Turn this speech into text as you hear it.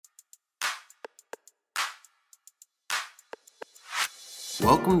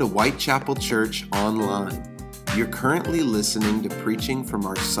Welcome to Whitechapel Church Online. You're currently listening to preaching from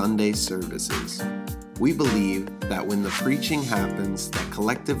our Sunday services. We believe that when the preaching happens, that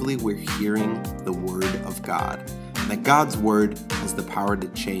collectively we're hearing the Word of God, and that God's Word has the power to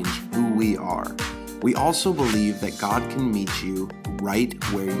change who we are. We also believe that God can meet you right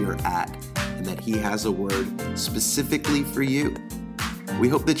where you're at, and that He has a word specifically for you. We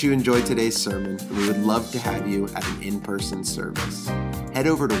hope that you enjoyed today's sermon, and we would love to have you at an in-person service. Head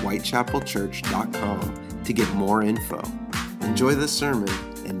over to whitechapelchurch.com to get more info. Enjoy the sermon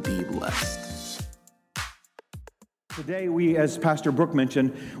and be blessed. Today, as Pastor Brooke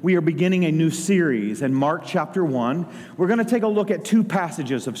mentioned, we are beginning a new series in Mark chapter 1. We're going to take a look at two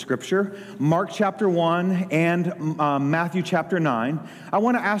passages of Scripture, Mark chapter 1 and Matthew chapter 9. I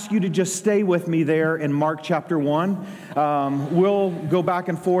want to ask you to just stay with me there in Mark chapter 1. We'll go back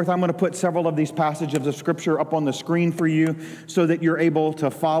and forth. I'm going to put several of these passages of Scripture up on the screen for you so that you're able to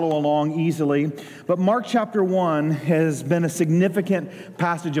follow along easily. But Mark chapter 1 has been a significant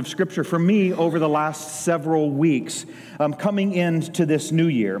passage of Scripture for me over the last several weeks. Coming into this new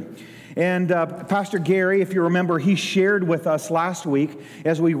year. And Pastor Gary, if you remember, he shared with us last week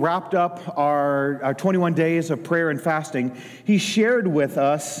as we wrapped up our 21 days of prayer and fasting. He shared with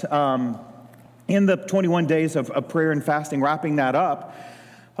us in the 21 days of prayer and fasting, wrapping that up,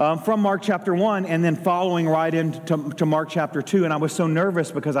 from Mark chapter 1 and then following right into Mark chapter 2. And I was so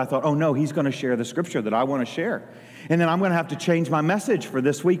nervous because I thought, oh no, he's going to share the Scripture that I want to share. And then I'm going to have to change my message for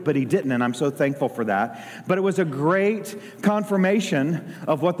this week, but he didn't, and I'm so thankful for that. But it was a great confirmation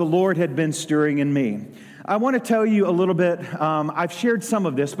of what the Lord had been stirring in me. I want to tell you a little bit, I've shared some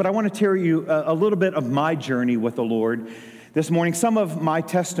of this, but I want to tell you a little bit of my journey with the Lord this morning. Some of my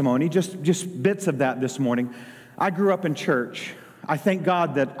testimony, just bits of that this morning. I grew up in church. I thank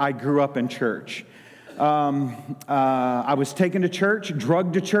God that I grew up in church. I was taken to church,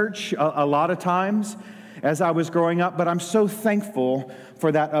 drugged to church a lot of times as I was growing up, but I'm so thankful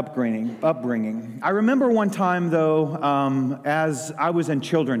for that upbringing. I remember one time, though, as I was in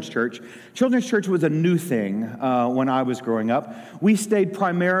children's church. Children's church was a new thing when I was growing up. We stayed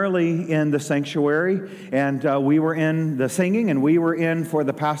primarily in the sanctuary, and we were in the singing, and we were in for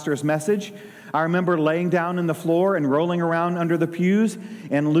the pastor's message. I remember laying down in the floor and rolling around under the pews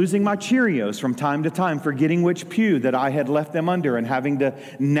and losing my Cheerios from time to time, forgetting which pew that I had left them under and having to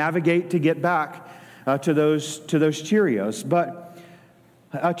navigate to get back to those Cheerios. But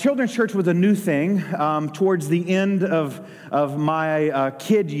children's church was a new thing towards the end of my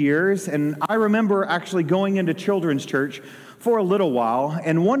kid years. And I remember actually going into children's church for a little while.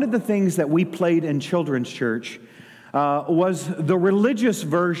 And one of the things that we played in children's church was the religious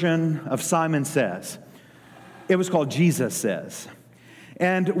version of Simon Says. It was called Jesus Says.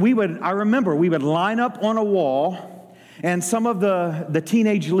 And I remember we would line up on a wall, and some of the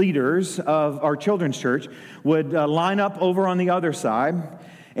teenage leaders of our children's church would line up over on the other side,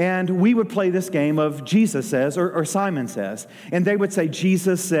 and we would play this game of Jesus Says or Simon Says. And they would say,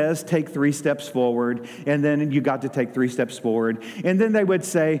 Jesus says, take 3 steps forward, and then you got to take 3 steps forward. And then they would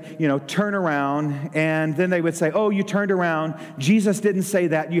say, turn around, and then they would say, oh, you turned around. Jesus didn't say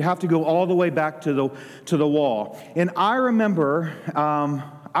that. You have to go all the way back to the wall. And I remember,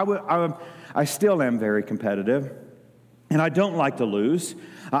 I still am very competitive. And I don't like to lose.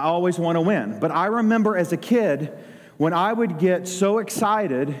 I always want to win. But I remember as a kid, when I would get so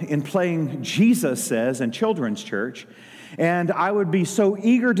excited in playing Jesus Says in children's church, and I would be so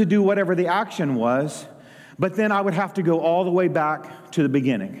eager to do whatever the action was, but then I would have to go all the way back to the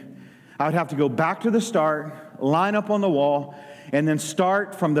beginning. I would have to go back to the start, line up on the wall, and then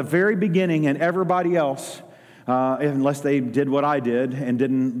start from the very beginning, and everybody else, unless they did what I did and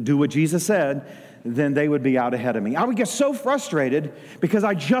didn't do what Jesus said, then they would be out ahead of me. I would get so frustrated because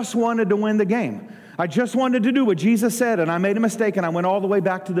I just wanted to win the game. I just wanted to do what Jesus said, and I made a mistake, and I went all the way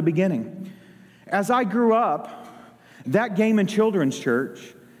back to the beginning. As I grew up, that game in children's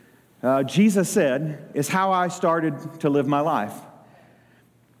church, Jesus Said, is how I started to live my life.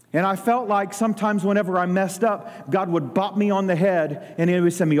 And I felt like sometimes whenever I messed up, God would bop me on the head, and He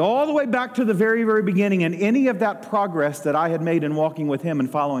would send me all the way back to the very, very beginning, and any of that progress that I had made in walking with Him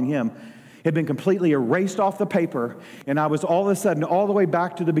and following Him had been completely erased off the paper, and I was all of a sudden all the way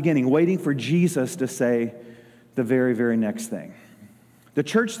back to the beginning, waiting for Jesus to say the very, very next thing. The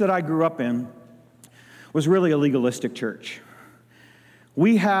church that I grew up in was really a legalistic church.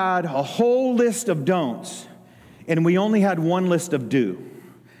 We had a whole list of don'ts, and we only had one list of do.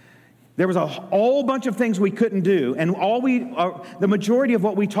 There was a whole bunch of things we couldn't do, and the majority of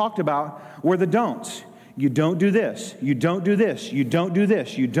what we talked about were the don'ts. You don't do this. You don't do this. You don't do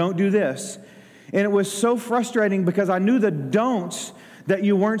this. You don't do this. And it was so frustrating because I knew the don'ts that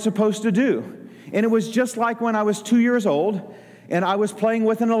you weren't supposed to do. And it was just like when I was 2 years old and I was playing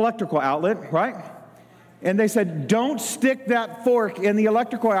with an electrical outlet, right? And they said, don't stick that fork in the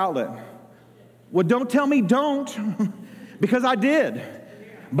electrical outlet. Well, don't tell me don't, because I did.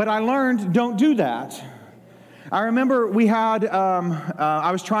 But I learned don't do that. I remember we had,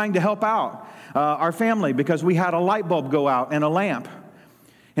 I was trying to help out our family because we had a light bulb go out and a lamp.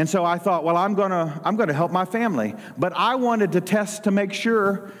 And so I thought, well, I'm gonna help my family. But I wanted to test to make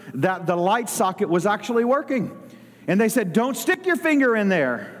sure that the light socket was actually working. And they said, don't stick your finger in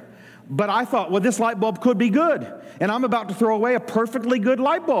there. But I thought, well, this light bulb could be good. And I'm about to throw away a perfectly good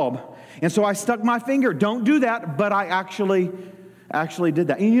light bulb. And so I stuck my finger. Don't do that. But I actually did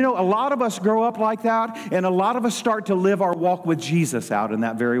that. And you know, a lot of us grow up like that. And a lot of us start to live our walk with Jesus out in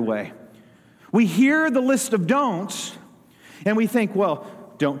that very way. We hear the list of don'ts. And we think, well,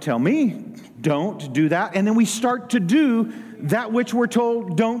 don't tell me, don't do that. And then we start to do that which we're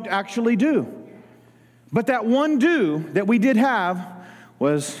told don't actually do. But that one do that we did have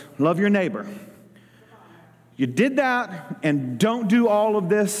was love your neighbor. You did that and don't do all of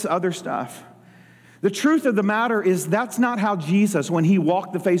this other stuff. The truth of the matter is that's not how Jesus, when he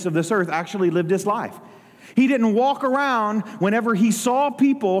walked the face of this earth, actually lived his life. He didn't walk around whenever he saw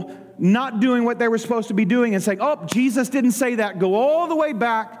people not doing what they were supposed to be doing and saying, oh, Jesus didn't say that. Go all the way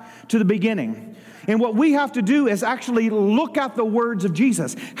back to the beginning. And what we have to do is actually look at the words of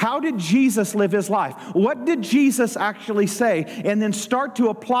Jesus. How did Jesus live his life? What did Jesus actually say? And then start to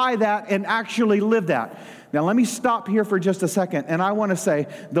apply that and actually live that. Now, let me stop here for just a second. And I want to say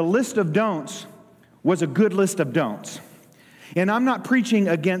the list of don'ts was a good list of don'ts. And I'm not preaching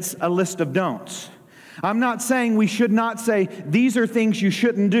against a list of don'ts. I'm not saying we should not say, these are things you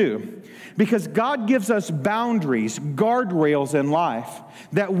shouldn't do. Because God gives us boundaries, guardrails in life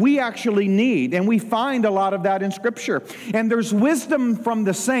that we actually need. And we find a lot of that in Scripture. And there's wisdom from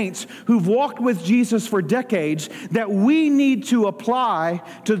the saints who've walked with Jesus for decades that we need to apply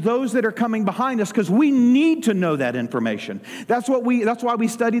to those that are coming behind us, because we need to know that information. That's why we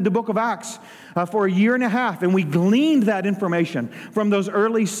studied the book of Acts for a year and a half. And we gleaned that information from those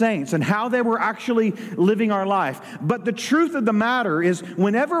early saints and how they were actually living our life. But the truth of the matter is,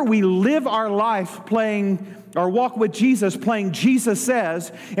 whenever we live our life playing or walk with Jesus, playing Jesus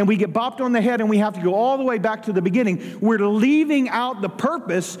Says, and we get bopped on the head and we have to go all the way back to the beginning, we're leaving out the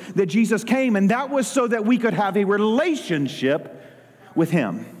purpose that Jesus came, and that was so that we could have a relationship with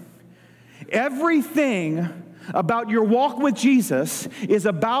him. Everything about your walk with Jesus is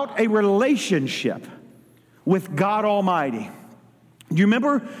about a relationship with God Almighty. Do you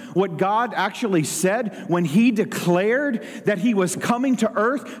remember what God actually said when he declared that he was coming to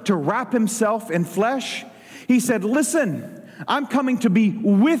earth to wrap himself in flesh? He said, listen, I'm coming to be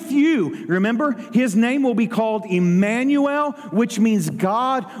with you. Remember, his name will be called Emmanuel, which means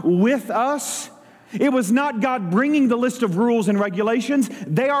God with us. It was not God bringing the list of rules and regulations.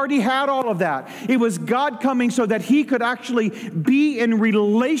 They already had all of that. It was God coming so that he could actually be in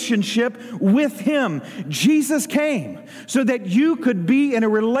relationship with him. Jesus came so that you could be in a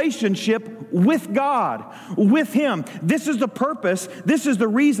relationship with God, with him. This is the purpose. This is the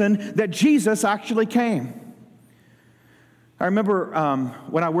reason that Jesus actually came. I remember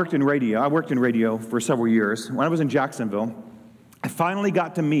when I worked in radio for several years. When I was in Jacksonville, I finally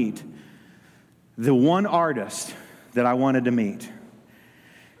got to meet the one artist that I wanted to meet.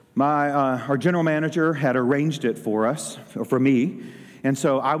 Our general manager had arranged it for us, or for me, and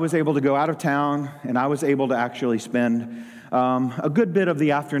so I was able to go out of town, and I was able to actually spend a good bit of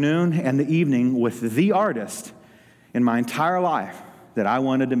the afternoon and the evening with the artist in my entire life that I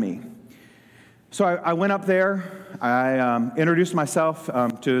wanted to meet. So I went up there, I introduced myself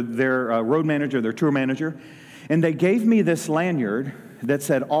to their road manager, their tour manager, and they gave me this lanyard that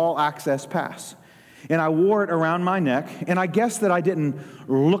said All Access Pass. And I wore it around my neck, and I guess that I didn't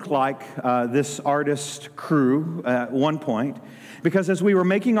look like this artist crew at one point, because as we were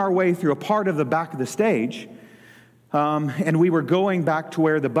making our way through a part of the back of the stage, and we were going back to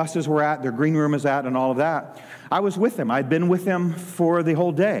where the buses were at, their green room is at, and all of that, I was with them. I'd been with them for the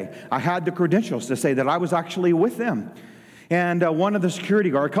whole day. I had the credentials to say that I was actually with them. And a couple of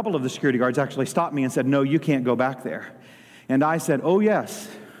the security guards actually stopped me and said, no, you can't go back there. And I said, oh, yes,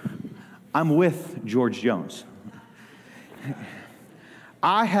 I'm with George Jones.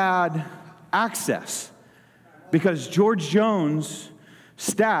 I had access because George Jones'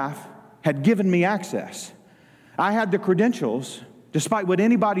 staff had given me access. I had the credentials. Despite what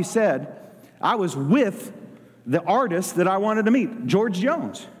anybody said, I was with the artist that I wanted to meet, George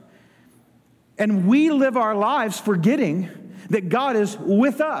Jones. And we live our lives forgetting that God is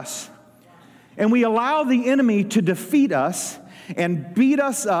with us. And we allow the enemy to defeat us, and beat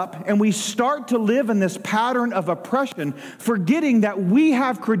us up, and we start to live in this pattern of oppression, forgetting that we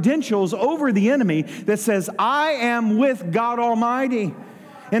have credentials over the enemy that says, I am with God Almighty.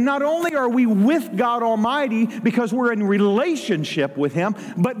 And not only are we with God Almighty because we're in relationship with Him,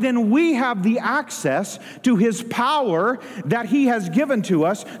 but then we have the access to His power that He has given to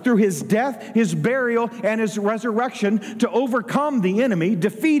us through His death, His burial, and His resurrection to overcome the enemy,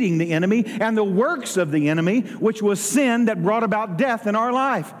 defeating the enemy, and the works of the enemy, which was sin that brought about death in our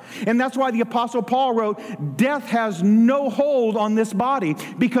life. And that's why the Apostle Paul wrote, death has no hold on this body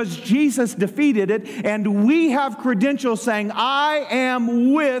because Jesus defeated it, and we have credentials saying, I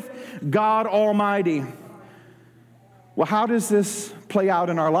am with God Almighty. Well, how does this play out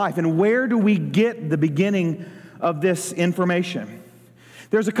in our life? And where do we get the beginning of this information?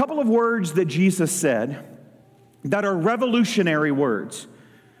 There's a couple of words that Jesus said that are revolutionary words.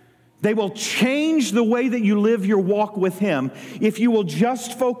 They will change the way that you live your walk with Him if you will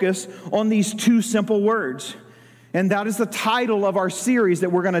just focus on these two simple words. And that is the title of our series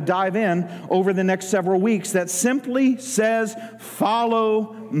that we're going to dive in over the next several weeks, that simply says,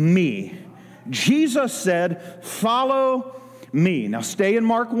 follow me. Jesus said, follow me. Now stay in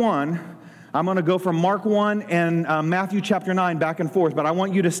Mark 1. I'm going to go from Mark 1 and Matthew chapter 9 back and forth, but I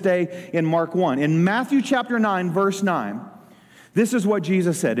want you to stay in Mark 1. In Matthew chapter 9, verse 9, this is what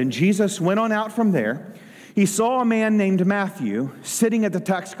Jesus said. And Jesus went on out from there. He saw a man named Matthew sitting at the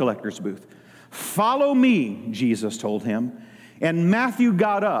tax collector's booth. Follow me, Jesus told him. And Matthew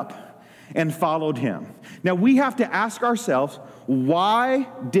got up and followed him. Now we have to ask ourselves, why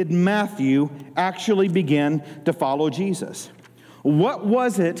did Matthew actually begin to follow Jesus? What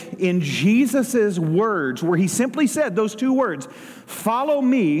was it in Jesus' words where he simply said those two words, follow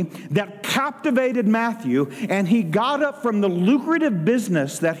me, that captivated Matthew, and he got up from the lucrative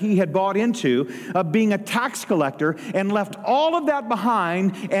business that he had bought into of being a tax collector and left all of that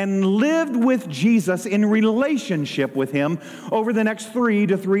behind and lived with Jesus in relationship with him over the next 3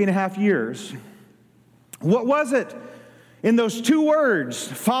 to 3.5 years? What was it in those two words,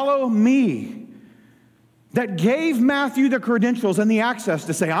 follow me, that gave Matthew the credentials and the access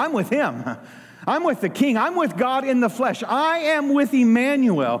to say, I'm with Him. I'm with the King. I'm with God in the flesh. I am with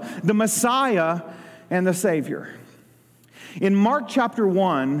Emmanuel, the Messiah and the Savior. In Mark chapter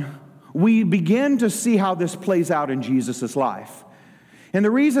 1, we begin to see how this plays out in Jesus' life. And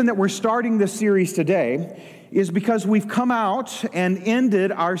the reason that we're starting this series today is because we've come out and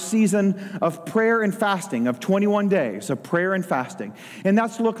ended our season of prayer and fasting, of 21 days of prayer and fasting. And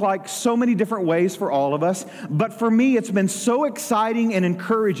that's looked like so many different ways for all of us. But for me, it's been so exciting and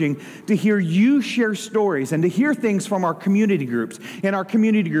encouraging to hear you share stories and to hear things from our community groups and our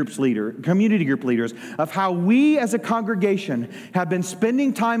community group leaders of how we as a congregation have been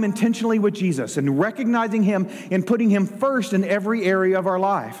spending time intentionally with Jesus and recognizing Him and putting Him first in every area of our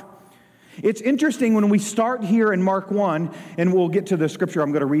life. It's interesting when we start here in Mark 1, and we'll get to the scripture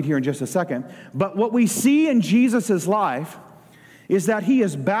I'm going to read here in just a second, but what we see in Jesus' life is that He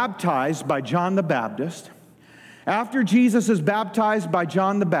is baptized by John the Baptist. After Jesus is baptized by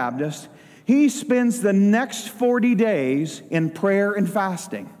John the Baptist, He spends the next 40 days in prayer and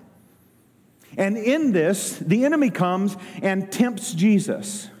fasting. And in this, the enemy comes and tempts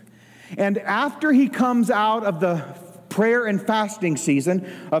Jesus. And after He comes out of the prayer and fasting season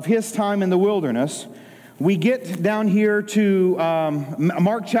of His time in the wilderness, we get down here to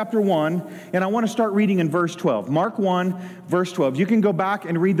Mark chapter 1, and I want to start reading in verse 12. Mark 1, verse 12. You can go back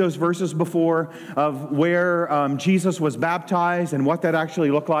and read those verses before of where Jesus was baptized and what that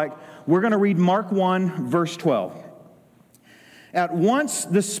actually looked like. We're going to read Mark 1, verse 12. At once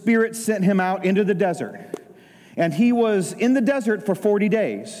the Spirit sent Him out into the desert, and He was in the desert for 40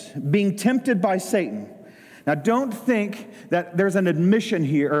 days, being tempted by Satan. Now, don't think that there's an omission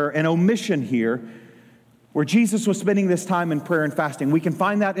here where Jesus was spending this time in prayer and fasting. We can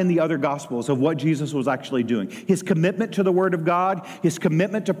find that in the other Gospels of what Jesus was actually doing. His commitment to the Word of God, His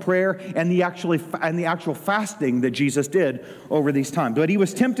commitment to prayer, and the actual fasting that Jesus did over these times. But He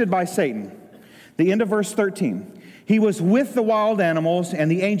was tempted by Satan. The end of verse 13. He was with the wild animals, and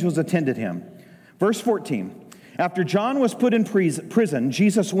the angels attended Him. Verse 14. After John was put in prison,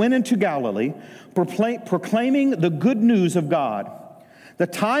 Jesus went into Galilee, proclaiming the good news of God. The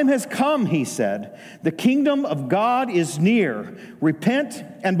time has come, He said. The kingdom of God is near. Repent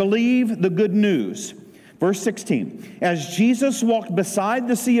and believe the good news. Verse 16. As Jesus walked beside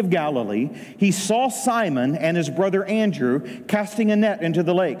the Sea of Galilee, He saw Simon and his brother Andrew casting a net into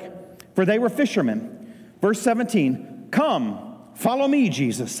the lake, for they were fishermen. Verse 17. Come, follow me,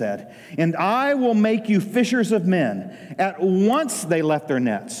 Jesus said, and I will make you fishers of men. At once they left their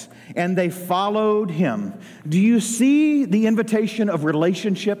nets and they followed him. Do you see the invitation of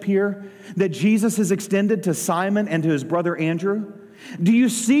relationship here that Jesus has extended to Simon and to his brother Andrew? Do you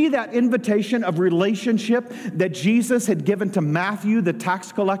see that invitation of relationship that Jesus had given to Matthew, the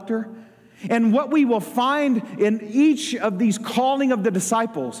tax collector? And what we will find in each of these calling of the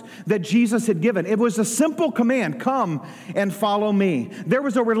disciples that Jesus had given, it was a simple command, come and follow me. There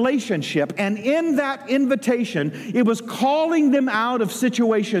was a relationship, and in that invitation, it was calling them out of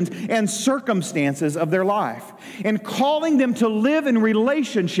situations and circumstances of their life, and calling them to live in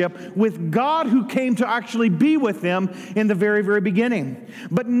relationship with God who came to actually be with them in the very, very beginning.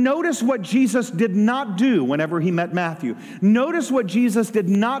 But notice what Jesus did not do whenever he met Matthew. Notice what Jesus did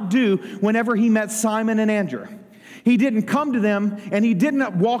not do whenever he met Simon and Andrew. He didn't come to them, and he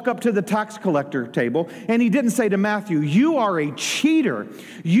didn't walk up to the tax collector table, and he didn't say to Matthew, you are a cheater,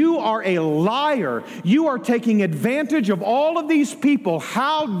 you are a liar, you are taking advantage of all of these people,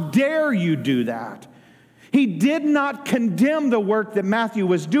 how dare you do that? He did not condemn the work that Matthew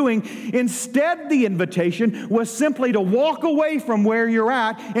was doing. Instead, the invitation was simply to walk away from where you're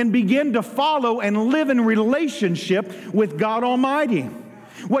at and begin to follow and live in relationship with God Almighty.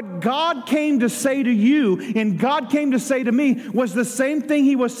 What God came to say to you and God came to say to me was the same thing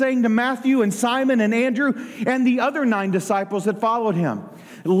he was saying to Matthew and Simon and Andrew and the other 9 disciples that followed him.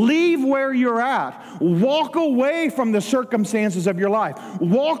 Leave where you're at. Walk away from the circumstances of your life.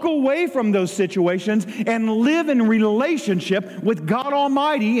 Walk away from those situations and live in relationship with God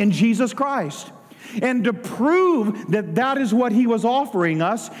Almighty in Jesus Christ. And to prove that that is what he was offering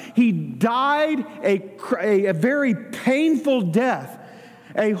us, he died a very painful death,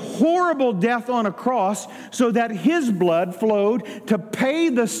 a horrible death on a cross, so that his blood flowed to pay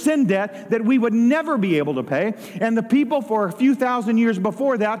the sin debt that we would never be able to pay, and the people for a few thousand years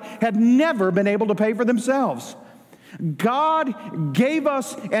before that had never been able to pay for themselves. God gave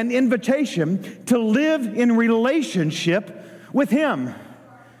us an invitation to live in relationship with him,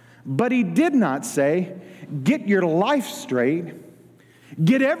 but he did not say, get your life straight,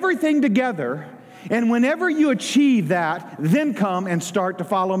 get everything together, and whenever you achieve that, then come and start to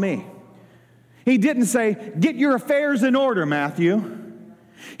follow me. He didn't say, get your affairs in order, Matthew.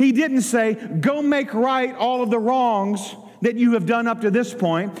 He didn't say, go make right all of the wrongs that you have done up to this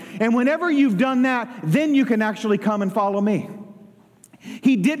point, and whenever you've done that, then you can actually come and follow me.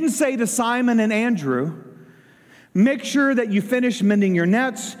 He didn't say to Simon and Andrew, make sure that you finish mending your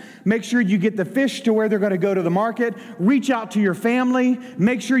nets. Make sure you get the fish to where they're going to go to the market. Reach out to your family.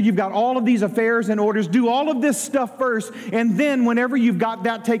 Make sure you've got all of these affairs and orders. Do all of this stuff first. And then whenever you've got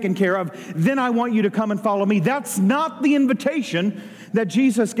that taken care of, then I want you to come and follow me. That's not the invitation that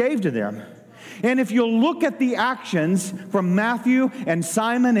Jesus gave to them. And if you'll look at the actions from Matthew and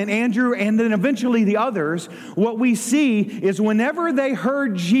Simon and Andrew and then eventually the others, what we see is whenever they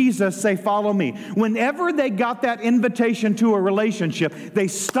heard Jesus say, follow me, whenever they got that invitation to a relationship, they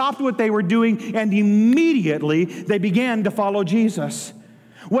stopped what they were doing and immediately they began to follow Jesus.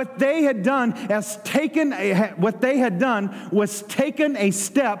 What they had done was taken a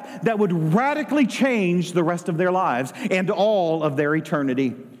step that would radically change the rest of their lives and all of their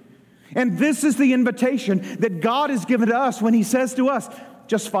eternity. And this is the invitation that God has given to us when he says to us,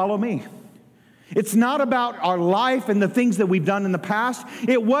 just follow me. It's not about our life and the things that we've done in the past.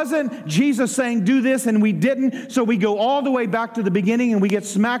 It wasn't Jesus saying, do this, and we didn't, so we go all the way back to the beginning and we get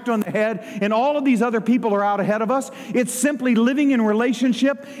smacked on the head, and all of these other people are out ahead of us. It's simply living in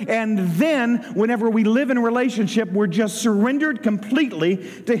relationship, and then whenever we live in a relationship, we're just surrendered completely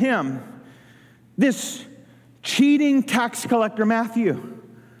to him. This cheating tax collector, Matthew,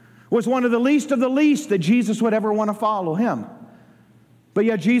 was one of the least that Jesus would ever want to follow him. But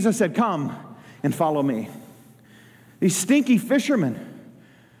yet Jesus said, come and follow me. These stinky fishermen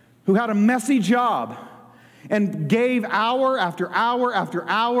who had a messy job and gave hour after hour after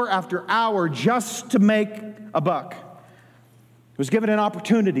hour after hour just to make a buck, was given an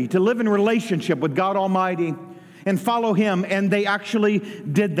opportunity to live in relationship with God Almighty and follow him, and they actually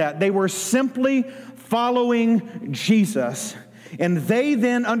did that. They were simply following Jesus. And they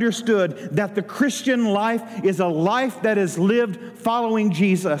then understood that the Christian life is a life that is lived following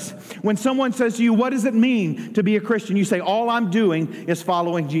Jesus. When someone says to you, what does it mean to be a Christian? You say, all I'm doing is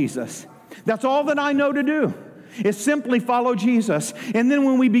following Jesus. That's all that I know to do, is simply follow Jesus. And then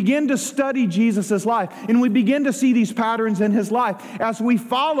when we begin to study Jesus' life and we begin to see these patterns in his life, as we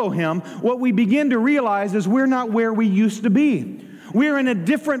follow him, what we begin to realize is we're not where we used to be. We're in a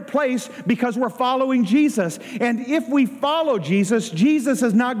different place because we're following Jesus. And if we follow Jesus, Jesus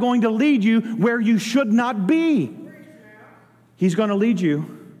is not going to lead you where you should not be. He's going to lead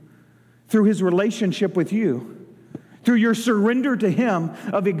you through his relationship with you through your surrender to Him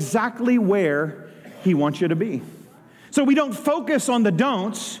of exactly where He wants you to be. So we don't focus on the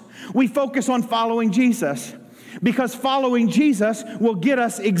don'ts, we focus on following Jesus, because following Jesus will get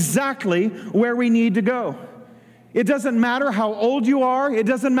us exactly where we need to go. It doesn't matter how old you are. It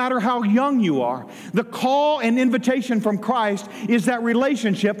doesn't matter how young you are. The call and invitation from Christ is that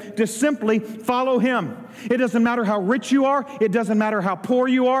relationship to simply follow Him. It doesn't matter how rich you are. It doesn't matter how poor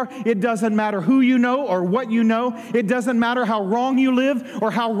you are. It doesn't matter who you know or what you know. It doesn't matter how wrong you live or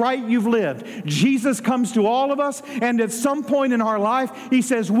how right you've lived. Jesus comes to all of us, and at some point in our life, He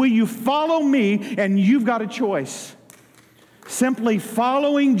says, will you follow me? And you've got a choice. Simply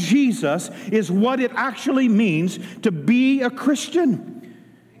following Jesus is what it actually means to be a Christian.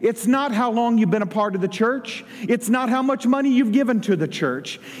 It's not how long you've been a part of the church. It's not how much money you've given to the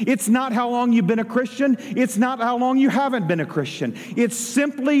church. It's not how long you've been a Christian. It's not how long you haven't been a Christian. It's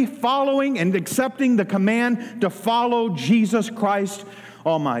simply following and accepting the command to follow Jesus Christ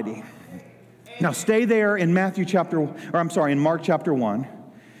Almighty. Now stay there in Mark chapter 1.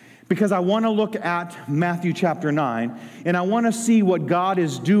 Because I want to look at Matthew chapter 9, and I want to see what God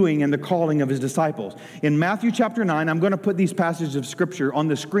is doing in the calling of His disciples. In Matthew chapter 9, I'm going to put these passages of Scripture on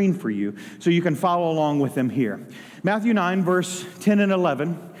the screen for you so you can follow along with them here. Matthew 9, verse 10 and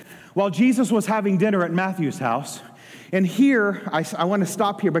 11. While Jesus was having dinner at Matthew's house, and here, I want to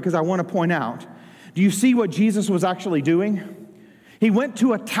stop here because I want to point out, do you see what Jesus was actually doing? He went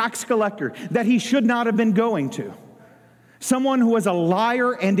to a tax collector that he should not have been going to. Someone who was a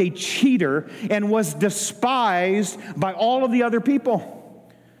liar and a cheater and was despised by all of the other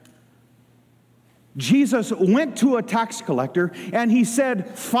people. Jesus went to a tax collector and He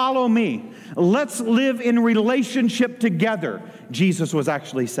said, follow me. Let's live in relationship together, Jesus was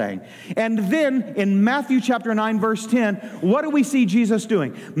actually saying. And then in Matthew chapter 9, verse 10, what do we see Jesus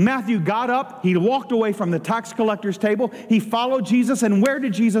doing? Matthew got up, he walked away from the tax collector's table, he followed Jesus, and where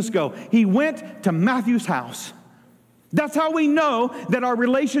did Jesus go? He went to Matthew's house. That's how we know that our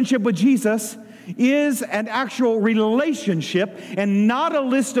relationship with Jesus is an actual relationship and not a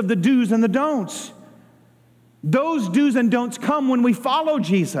list of the do's and the don'ts. Those do's and don'ts come when we follow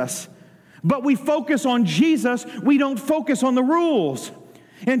Jesus, but we focus on Jesus, we don't focus on the rules.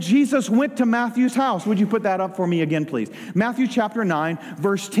 And Jesus went to Matthew's house. Would you put that up for me again, please? Matthew chapter 9,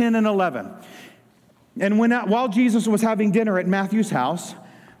 verse 10 and 11. And while Jesus was having dinner at Matthew's house,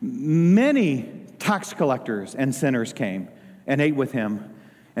 many tax collectors and sinners came and ate with Him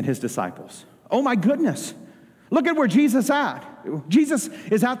and His disciples. Oh my goodness. Look at where Jesus is at. Jesus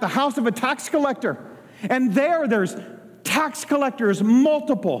is at the house of a tax collector. And there's tax collectors,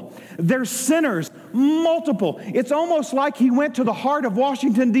 multiple. There's sinners, multiple. It's almost like He went to the heart of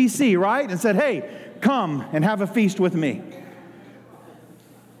Washington, D.C., right? And said, hey, come and have a feast with me.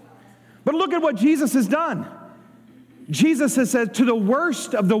 But look at what Jesus has done. Jesus has said to the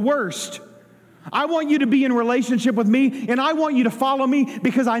worst of the worst, I want you to be in relationship with me, and I want you to follow me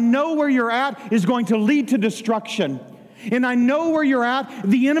because I know where you're at is going to lead to destruction. And I know where you're at.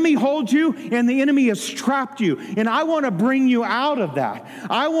 The enemy holds you, and the enemy has trapped you. And I want to bring you out of that.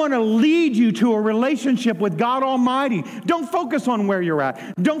 I want to lead you to a relationship with God Almighty. Don't focus on where you're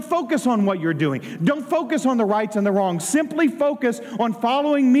at. Don't focus on what you're doing. Don't focus on the rights and the wrongs. Simply focus on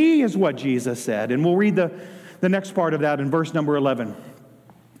following me is what Jesus said. And we'll read the next part of that in verse number 11.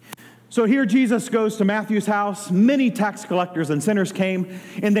 So here Jesus goes to Matthew's house. Many tax collectors and sinners came,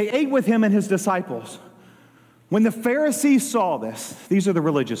 and they ate with Him and His disciples. When the Pharisees saw this, these are the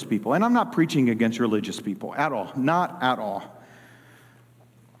religious people, and I'm not preaching against religious people at all, not at all.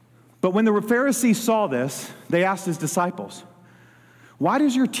 But when the Pharisees saw this, they asked His disciples, why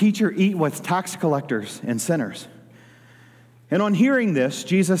does your teacher eat with tax collectors and sinners? And on hearing this,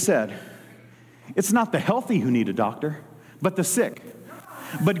 Jesus said, it's not the healthy who need a doctor, but the sick.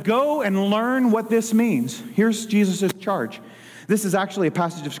 But go and learn what this means. Here's Jesus' charge. This is actually a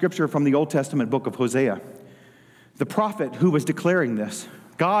passage of Scripture from the Old Testament book of Hosea. The prophet who was declaring this,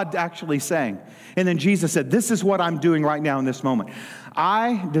 God actually saying, and then Jesus said, this is what I'm doing right now in this moment.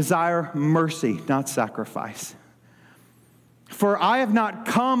 I desire mercy, not sacrifice. For I have not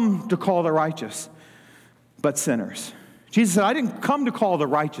come to call the righteous, but sinners. Jesus said, I didn't come to call the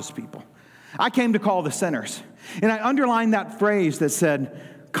righteous people. I came to call the sinners. And I underlined that phrase that said,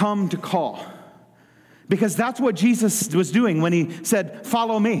 come to call. Because that's what Jesus was doing when He said,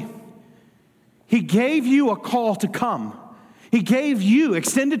 follow me. He gave you a call to come. He gave you,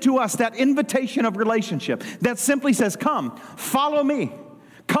 extended to us, that invitation of relationship that simply says, come, follow me.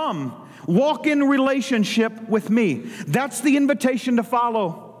 Come, walk in relationship with me. That's the invitation to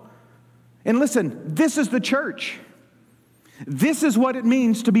follow. And listen, this is the church. This is what it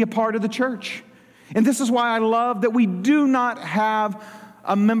means to be a part of the church. And this is why I love that we do not have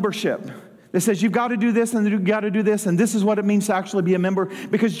a membership that says you've got to do this and you've got to do this, and this is what it means to actually be a member.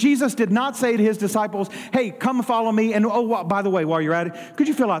 Because Jesus did not say to his disciples, hey, come follow me, and by the way, while you're at it, could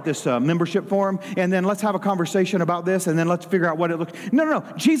you fill out this membership form, and then let's have a conversation about this, and then let's figure out what it looks. No.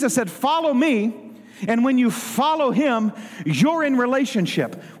 Jesus said, follow me, and when you follow him, you're in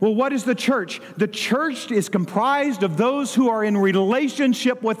relationship. Well, what is the church? The church is comprised of those who are in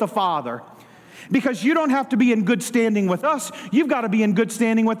relationship with the Father. Because you don't have to be in good standing with us. You've got to be in good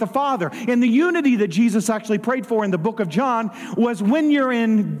standing with the Father. And the unity that Jesus actually prayed for in the book of John was when you're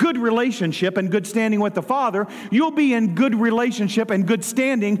in good relationship and good standing with the Father, you'll be in good relationship and good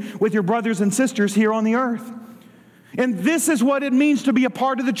standing with your brothers and sisters here on the earth. And this is what it means to be a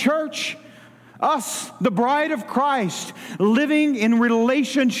part of the church. Us, the bride of Christ, living in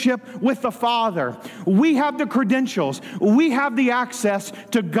relationship with the Father. We have the credentials. We have the access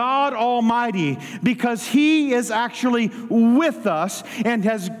to God Almighty because he is actually with us and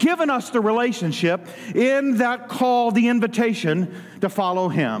has given us the relationship in that call, the invitation to follow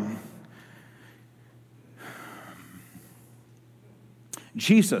him.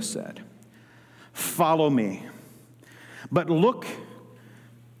 Jesus said, follow me. But look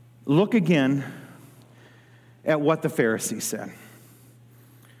again at what the Pharisees said.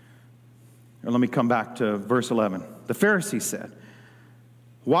 Or let me come back to verse 11. The Pharisees said,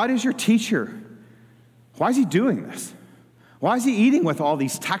 why is he doing this? Why is he eating with all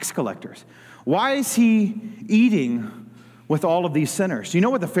these tax collectors? Why is he eating with all of these sinners? Do you know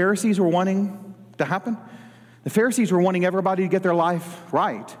what the Pharisees were wanting to happen? The Pharisees were wanting everybody to get their life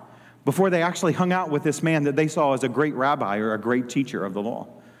right before they actually hung out with this man that they saw as a great rabbi or a great teacher of the law.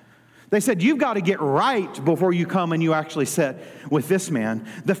 They said, you've got to get right before you come and you actually sit with this man.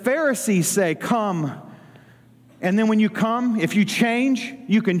 The Pharisees say, come. And then when you come, if you change,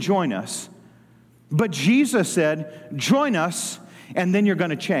 you can join us. But Jesus said, join us, and then you're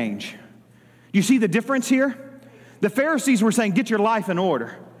going to change. You see the difference here? The Pharisees were saying, get your life in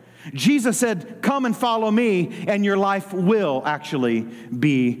order. Jesus said, come and follow me, and your life will actually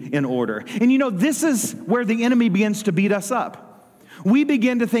be in order. And you know, this is where the enemy begins to beat us up. We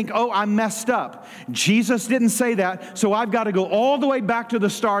begin to think, oh, I messed up. Jesus didn't say that, so I've got to go all the way back to the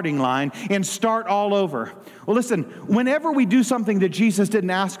starting line and start all over. Well, listen, whenever we do something that Jesus didn't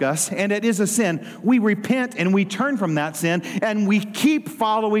ask us, and it is a sin, we repent and we turn from that sin, and we keep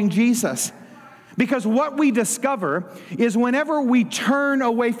following Jesus. Because what we discover is whenever we turn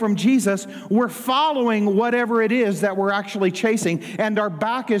away from Jesus, we're following whatever it is that we're actually chasing, and our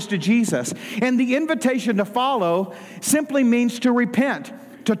back is to Jesus. And the invitation to follow simply means to repent,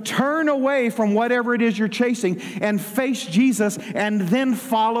 to turn away from whatever it is you're chasing and face Jesus and then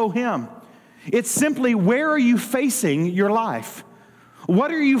follow him. It's simply, where are you facing your life?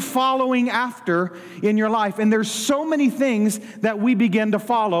 What are you following after in your life? And there's so many things that we begin to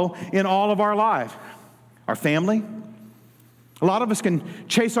follow in all of our life. Our family. A lot of us can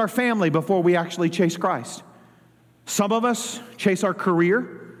chase our family before we actually chase Christ. Some of us chase our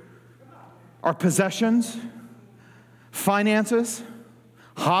career, our possessions, finances,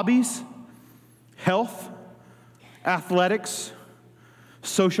 hobbies, health, athletics,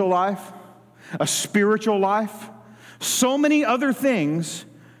 social life, a spiritual life. So many other things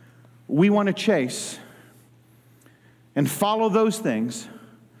we want to chase and follow those things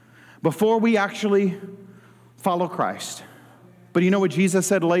before we actually follow Christ. But you know what Jesus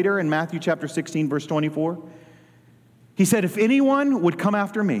said later in Matthew chapter 16, verse 24? He said, if anyone would come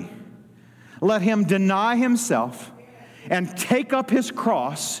after me, let him deny himself and take up his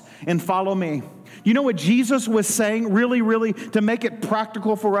cross and follow me. You know what Jesus was saying, really, to make it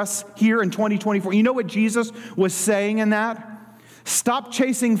practical for us here in 2024? You know what Jesus was saying in that? Stop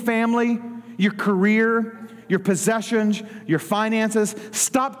chasing family, your career, your possessions, your finances.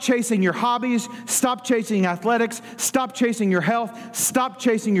 Stop chasing your hobbies. Stop chasing athletics. Stop chasing your health. Stop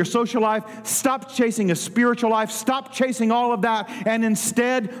chasing your social life. Stop chasing a spiritual life. Stop chasing all of that, and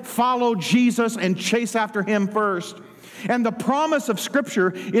instead follow Jesus and chase after him first. And the promise of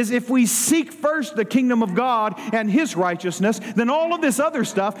Scripture is if we seek first the kingdom of God and his righteousness, then all of this other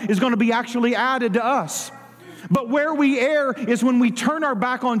stuff is going to be actually added to us. But where we err is when we turn our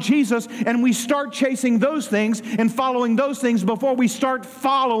back on Jesus and we start chasing those things and following those things before we start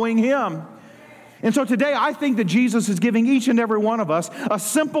following him. And so today I think that Jesus is giving each and every one of us a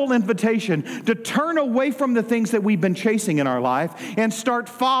simple invitation to turn away from the things that we've been chasing in our life and start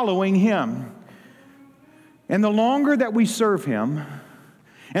following him. And the longer that we serve him,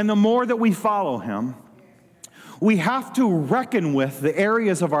 and the more that we follow him, we have to reckon with the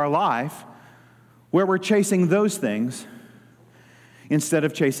areas of our life where we're chasing those things instead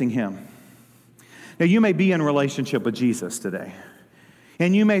of chasing him. Now, you may be in relationship with Jesus today.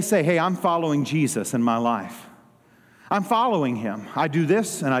 And you may say, hey, I'm following Jesus in my life. I'm following him. I do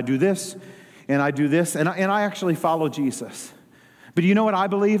this, and I do this, and I do this, and I actually follow Jesus. But you know what I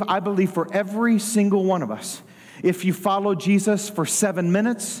believe? I believe for every single one of us, if you followed Jesus for 7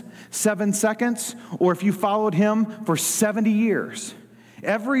 minutes, 7 seconds, or if you followed him for 70 years,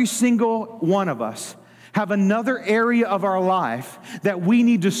 every single one of us have another area of our life that we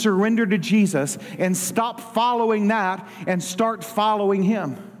need to surrender to Jesus and stop following that and start following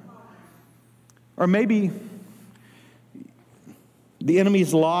him. Or maybe the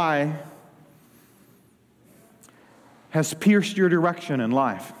enemy's lie has pierced your direction in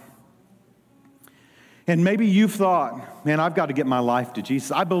life. And maybe you've thought, man, I've got to get my life to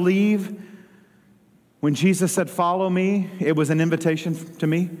Jesus. I believe when Jesus said, follow me, it was an invitation to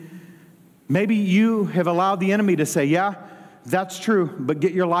me. Maybe you have allowed the enemy to say, yeah, that's true, but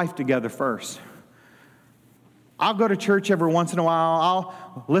get your life together first. I'll go to church every once in a while.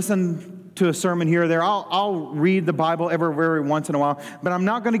 I'll listen to a sermon here or there. I'll read the Bible every once in a while. But I'm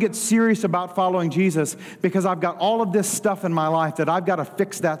not going to get serious about following Jesus because I've got all of this stuff in my life that I've got to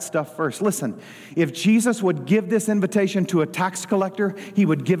fix that stuff first. Listen, if Jesus would give this invitation to a tax collector, he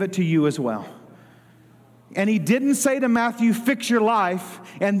would give it to you as well. And he didn't say to Matthew, fix your life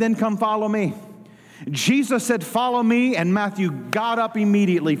and then come follow me. Jesus said, follow me, and Matthew got up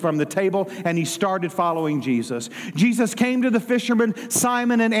immediately from the table and he started following Jesus. Jesus came to the fishermen,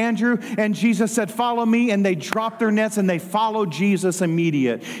 Simon and Andrew, and Jesus said, follow me, and they dropped their nets and they followed Jesus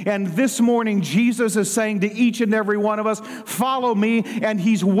immediate. And this morning, Jesus is saying to each and every one of us, follow me, and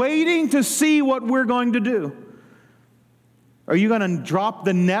he's waiting to see what we're going to do. Are you going to drop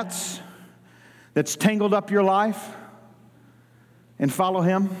the nets that's tangled up your life and follow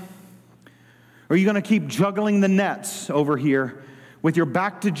him? Or are you going to keep juggling the nets over here with your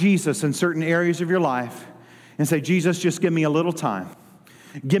back to Jesus in certain areas of your life and say, Jesus, just give me a little time.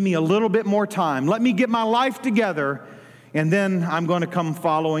 Give me a little bit more time. Let me get my life together, and then I'm going to come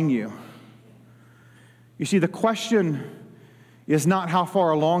following you. You see, the question is not how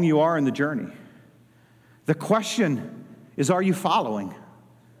far along you are in the journey. The question is, are you following?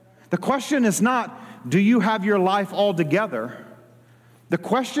 The question is not, do you have your life all together? The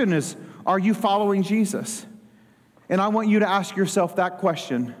question is, are you following Jesus? And I want you to ask yourself that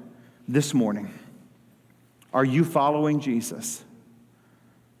question this morning. Are you following Jesus?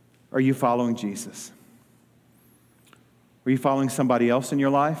 Are you following Jesus? Are you following somebody else in your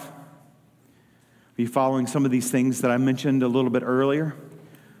life? Are you following some of these things that I mentioned a little bit earlier?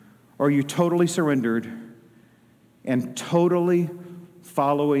 Or are you totally surrendered and totally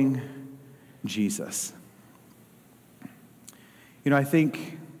following Jesus? You know, I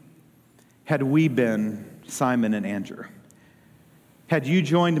think had we been Simon and Andrew, had you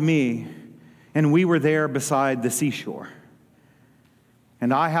joined me and we were there beside the seashore,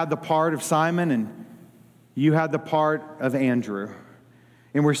 and I had the part of Simon and you had the part of Andrew,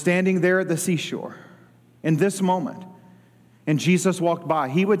 and we're standing there at the seashore in this moment, and Jesus walked by,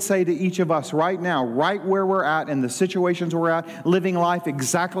 he would say to each of us right now, right where we're at in the situations we're at, living life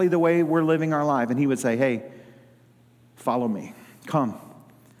exactly the way we're living our life, and he would say, hey, follow me. Come,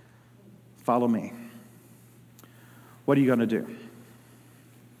 follow me. What are you going to do?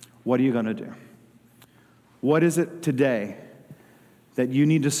 What are you going to do? What is it today that you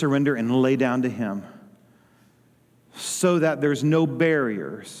need to surrender and lay down to him so that there's no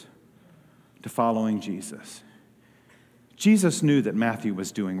barriers to following Jesus? Jesus knew that Matthew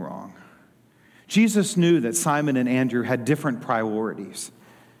was doing wrong. Jesus knew that Simon and Andrew had different priorities.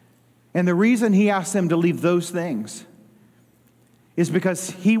 And the reason he asked them to leave those things is because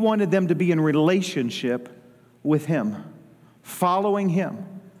he wanted them to be in relationship with him, following him,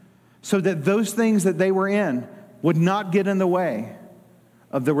 so that those things that they were in would not get in the way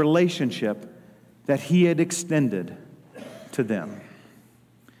of the relationship that he had extended to them.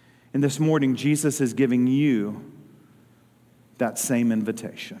 And this morning, Jesus is giving you that same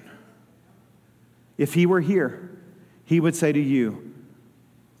invitation. If he were here, he would say to you,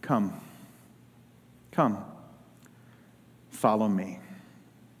 come, follow me.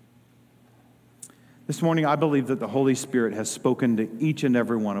 This morning, I believe that the Holy Spirit has spoken to each and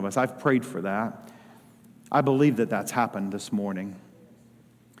every one of us. I've prayed for that. I believe that that's happened this morning.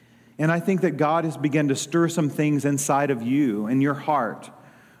 And I think that God has begun to stir some things inside of you, in your heart,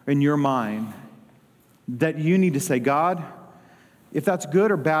 in your mind, that you need to say, God, if that's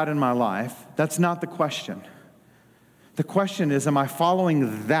good or bad in my life, that's not the question. The question is, am I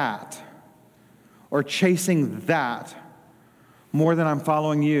following that or chasing that more than I'm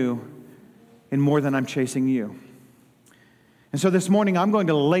following you and more than I'm chasing you? And so this morning, I'm going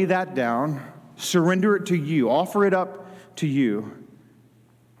to lay that down surrender it to you, offer it up to you,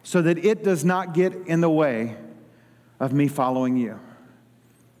 so that it does not get in the way of me following you.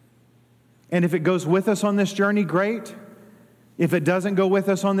 And if it goes with us on this journey, great. If it doesn't go with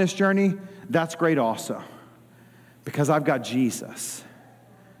us on this journey, that's great also. Because I've got Jesus,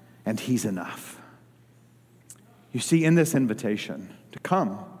 and He's enough. You see, in this invitation to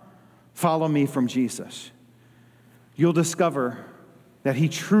come, follow me from Jesus, you'll discover that He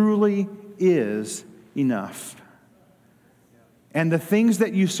truly is enough. And the things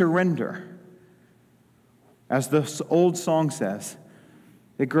that you surrender, as the old song says,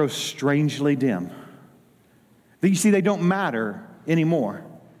 it grows strangely dim. You see, they don't matter anymore.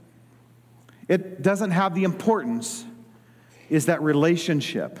 It doesn't have the importance, is that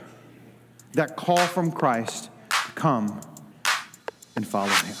relationship, that call from Christ to come and follow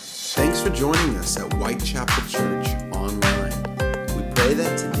Him. Thanks for joining us at Whitechapel Church Online. We pray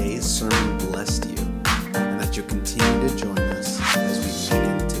that today's sermon blessed you and that you'll continue to join us as we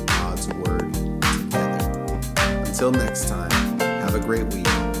lean into God's Word together. Until next time, have a great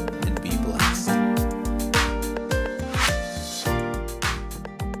week.